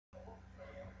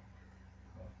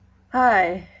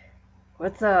Hi,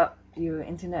 what's up, you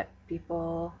internet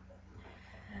people?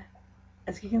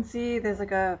 As you can see, there's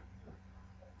like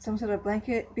some sort of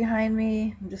blanket behind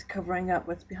me. I'm just covering up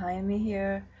what's behind me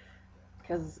here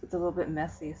because it's a little bit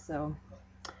messy, so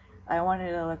I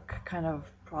wanted to look kind of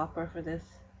proper for this.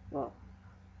 Well,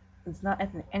 it's not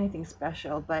anything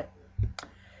special, but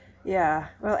yeah.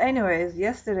 Well, anyways,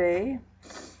 yesterday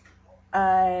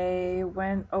I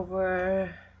went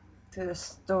over to the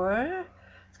store.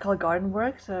 It's called Garden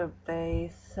Works, so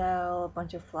they sell a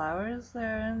bunch of flowers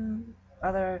there and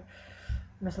other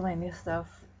miscellaneous stuff.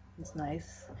 It's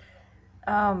nice.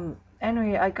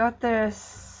 Anyway, I got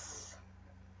this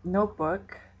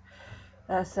notebook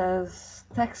that says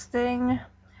Texting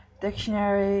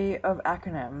Dictionary of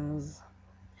Acronyms.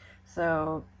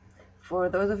 So, for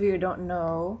those of you who don't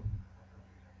know,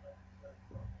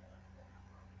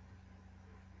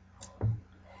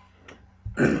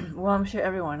 well, I'm sure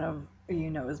everyone of you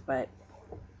knows, but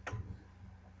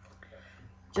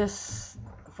just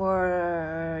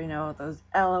for, those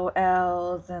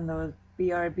LOLs and those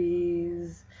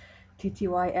BRBs,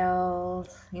 TTYLs,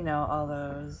 all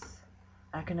those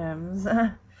acronyms.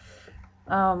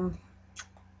 um,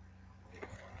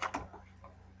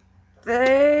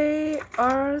 They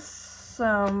are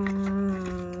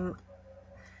some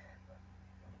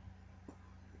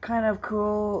kind of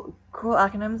cool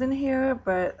acronyms in here,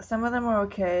 but some of them are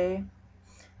okay.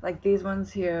 Like these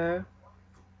ones here.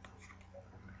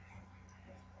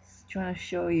 Just trying to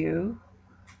show you.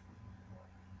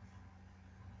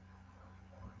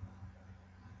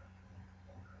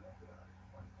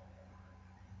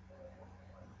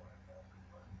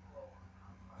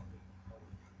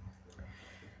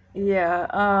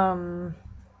 Yeah,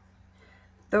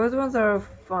 those ones are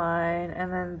fine,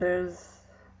 and then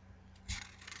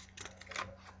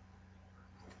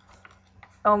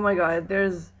oh my god,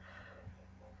 there's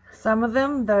some of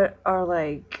them that are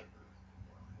like,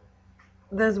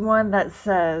 there's one that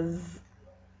says,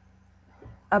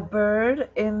 a bird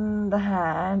in the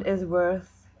hand is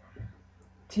worth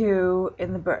two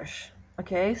in the bush.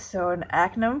 Okay, so an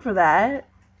acronym for that,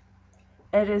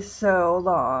 it is so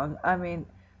long. I mean,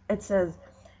 it says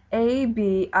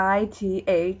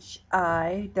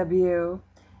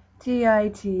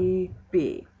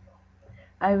ABITHIWTITB.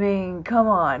 I mean, come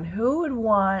on, who would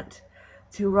want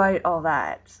to write all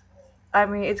that? I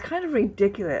mean, it's kind of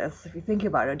ridiculous if you think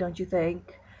about it, don't you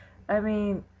think? I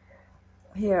mean,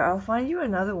 here, I'll find you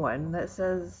another one that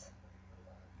says,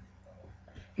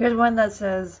 here's one that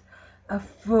says, a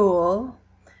fool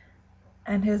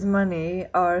and his money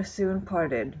are soon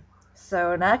parted.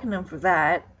 So an acronym for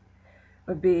that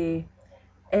would be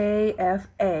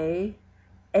AFAHMASP.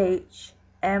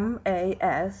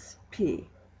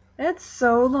 That's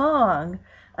so long.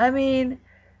 I mean,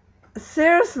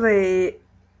 seriously,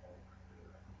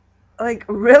 like,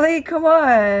 really? Come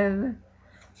on.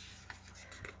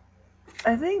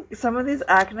 I think some of these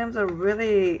acronyms are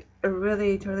really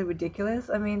totally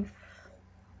ridiculous. I mean,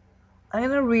 I'm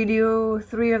gonna read you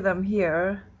three of them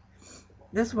here.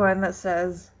 This one that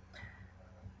says,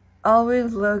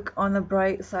 always look on the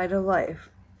bright side of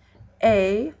life.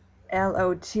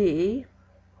 ALOTBSOL.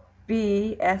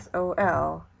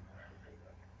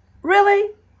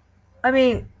 Really? I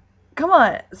mean, come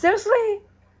on, seriously?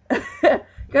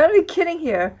 Gotta be kidding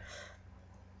here.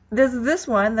 There's this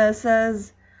one that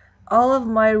says, all of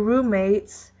my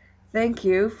roommates, thank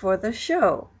you for the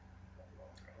show.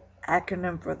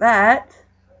 Acronym for that,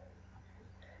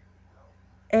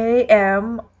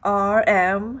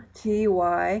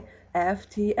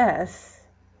 AMRMTYFTS.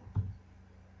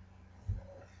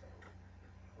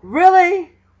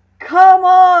 Really? Come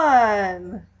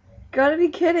on! Gotta be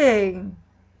kidding.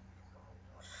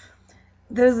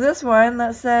 There's this one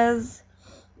that says,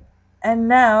 and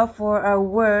now for a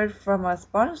word from a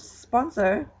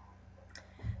sponsor.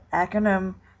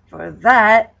 Acronym for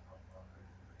that,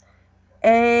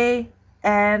 ANFAWFOS.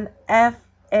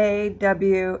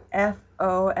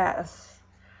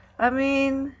 I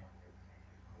mean,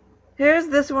 here's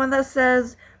this one that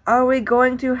says, are we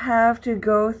going to have to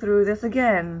go through this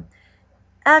again?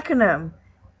 Acronym,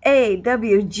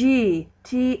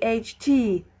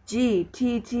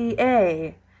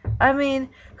 AWGTHTGTTA. I mean,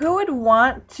 who would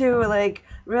want to, like,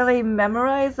 really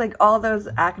memorize, like, all those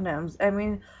acronyms? I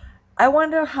mean, I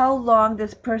wonder how long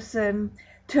this person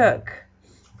took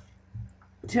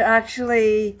to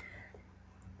actually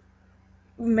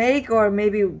make or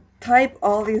maybe type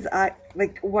all these,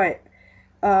 like, what,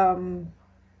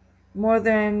 more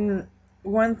than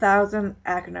 1,000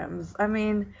 acronyms. I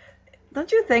mean,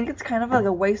 don't you think it's kind of like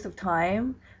a waste of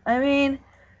time? I mean,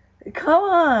 come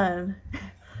on.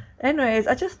 Anyways,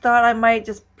 I just thought I might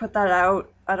just put that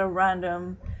out at a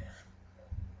random,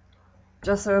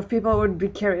 just so if people would be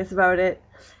curious about it.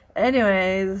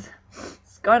 Anyways,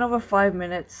 it's gone over 5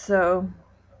 minutes, so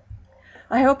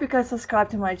I hope you guys subscribe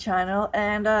to my channel,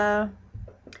 and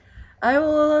I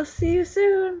will see you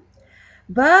soon.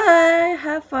 Bye,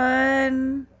 have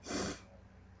fun,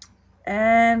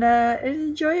 and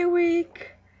enjoy your week.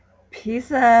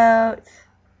 Peace out.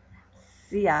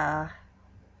 See ya.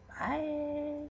 Bye.